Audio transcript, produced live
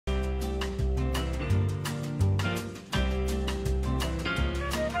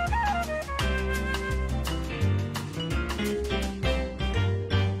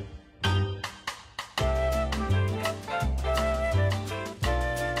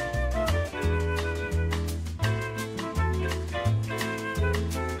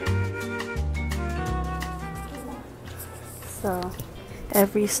So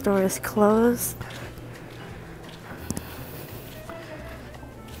every store is closed.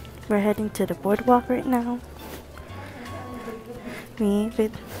 We're heading to the boardwalk right now. Me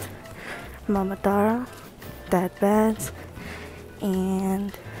with Mama Dara, Dad Bads,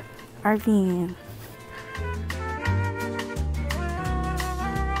 and Arvine.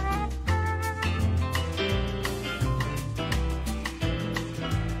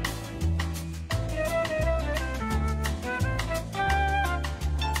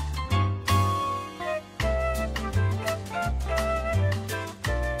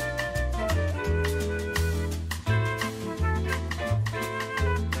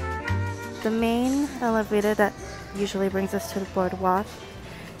 The main elevator that usually brings us to the boardwalk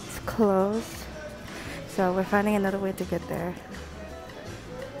is closed, so we're finding another way to get there.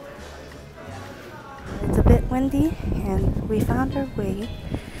 It's a bit windy, and we found our way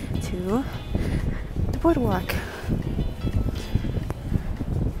to the boardwalk.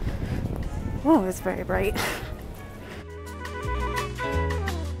 Oh, it's very bright.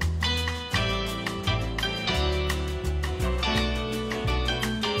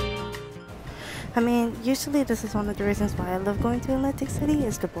 I mean, usually this is one of the reasons why I love going to Atlantic City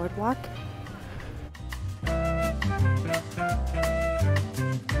is the boardwalk.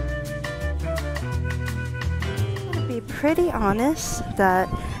 To be pretty honest, that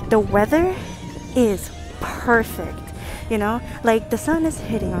the weather is perfect. You know, like the sun is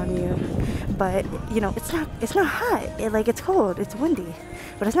hitting on you, but you know it's not hot. It's cold. It's windy,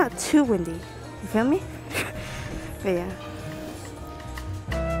 but it's not too windy. You feel me? But yeah.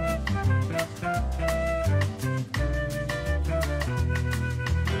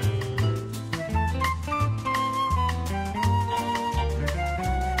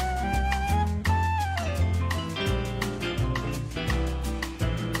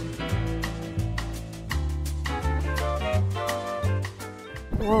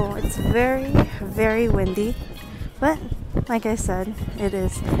 Whoa, it's very, very windy, but like I said, it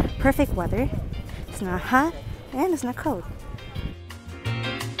is perfect weather. It's not hot and it's not cold.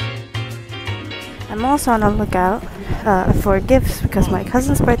 I'm also on the lookout for gifts because my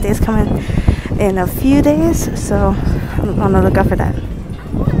cousin's birthday is coming in a few days, so I'm on the lookout for that.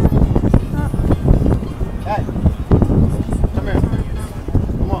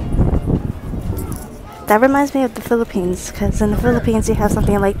 That reminds me of the Philippines, because in the Philippines you have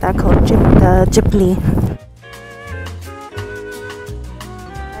something like that called the jeepney.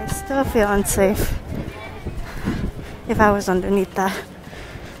 I still feel unsafe if I was underneath that.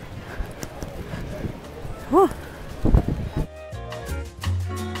 Whew.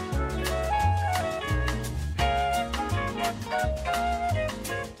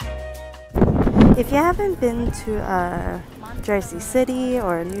 If you haven't been to Jersey City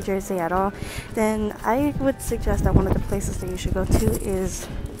or New Jersey at all, then I would suggest that one of the places that you should go to is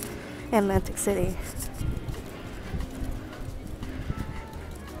Atlantic City.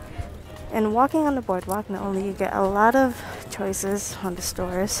 And walking on the boardwalk, not only you get a lot of choices on the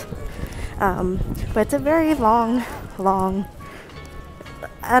stores, but it's a very long,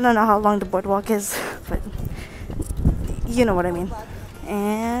 I don't know how long the boardwalk is, but you know what I mean.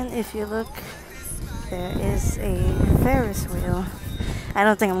 And if you look, there is a Ferris wheel. I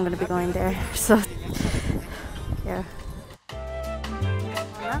don't think I'm going to be going there, so yeah.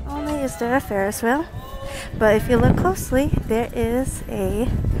 Not only is there a Ferris wheel, but if you look closely, there's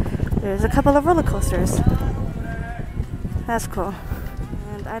a couple of roller coasters. That's cool.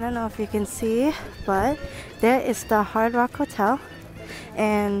 And I don't know if you can see, but there is the Hard Rock Hotel,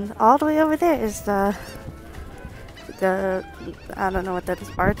 and all the way over there is the I don't know what that is,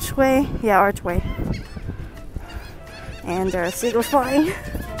 archway? Yeah, archway. And there are seagulls flying.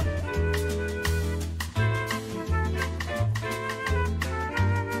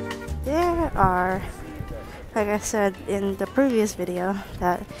 There are, like I said in the previous video,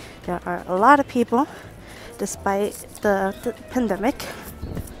 that there are a lot of people despite the pandemic.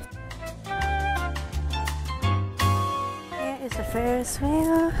 Here is the Ferris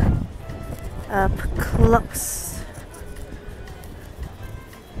wheel up close.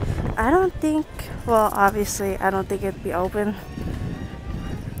 I don't think, well, obviously I don't think it'd be open,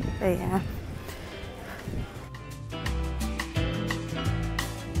 but yeah.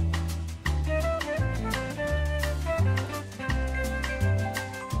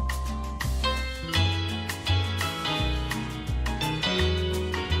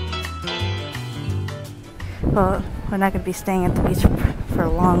 Well, we're not going to be staying at the beach for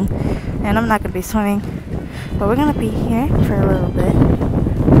long, and I'm not going to be swimming, but we're going to be here for a little bit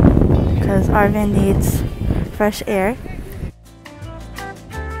because Arvin needs fresh air.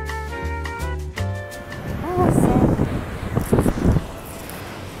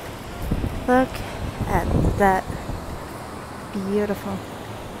 that beautiful.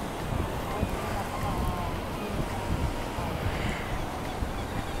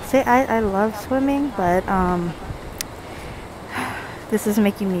 See, I love swimming, but this is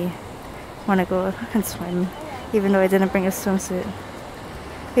making me want to go and swim, even though I didn't bring a swimsuit.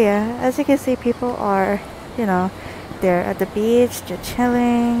 But yeah, as you can see, people are, you know, they're at the beach, they're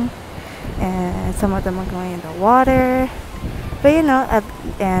chilling, and some of them are going in the water. But you know,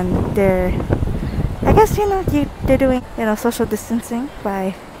 and they're, I guess, you know, they're doing, you know, social distancing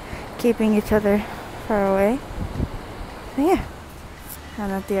by keeping each other far away. But yeah,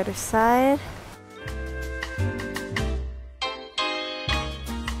 and at the other side.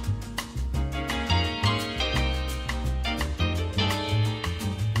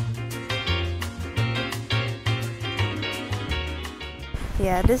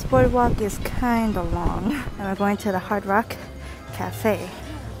 Yeah, this boardwalk is kind of long, and we're going to the Hard Rock Cafe.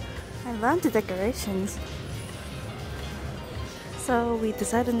 I love the decorations. So we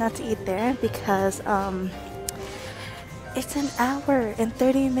decided not to eat there because it's an hour and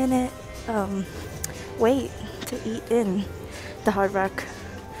 30-minute wait to eat in the Hard Rock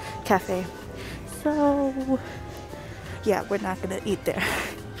Cafe. So yeah, we're not gonna eat there.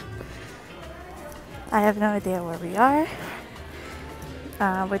 I have no idea where we are.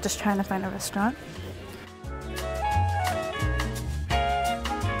 We're just trying to find a restaurant.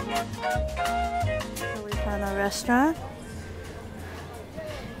 So we found a restaurant,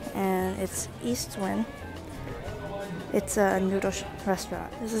 and it's Eastwind. It's a noodle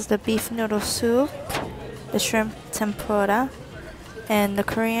restaurant. This is the beef noodle soup, the shrimp tempura, and the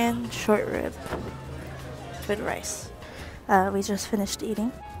Korean short rib with rice. We just finished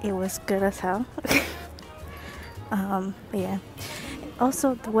eating. It was good as hell. But yeah.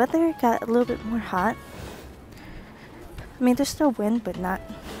 Also, the weather got a little bit more hot. I mean, there's still wind, but not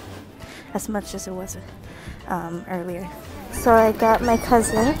as much as it was earlier. So I got my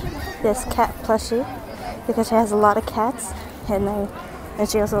cousin this cat plushie because she has a lot of cats, and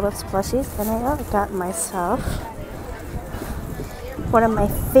she also loves plushies. And I got myself one of my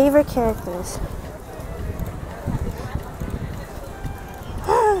favorite characters.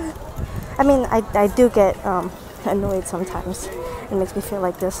 I mean, I do get annoyed sometimes. It makes me feel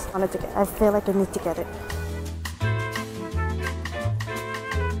like this. I feel like I need to get it.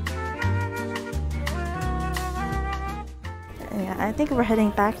 Yeah, I think we're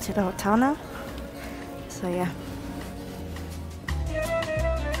heading back to the hotel now. So yeah.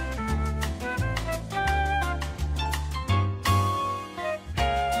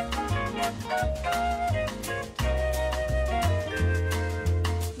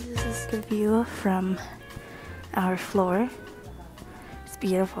 This is the view from our floor. It's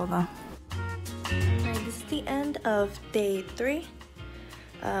beautiful though. And this is the end of day 3.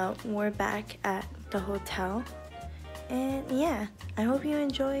 We're back at the hotel, and yeah, I hope you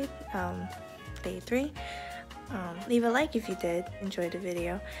enjoyed day 3. Leave a like if you did enjoy the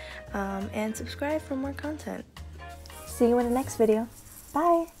video, and subscribe for more content. See you in the next video.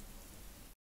 Bye.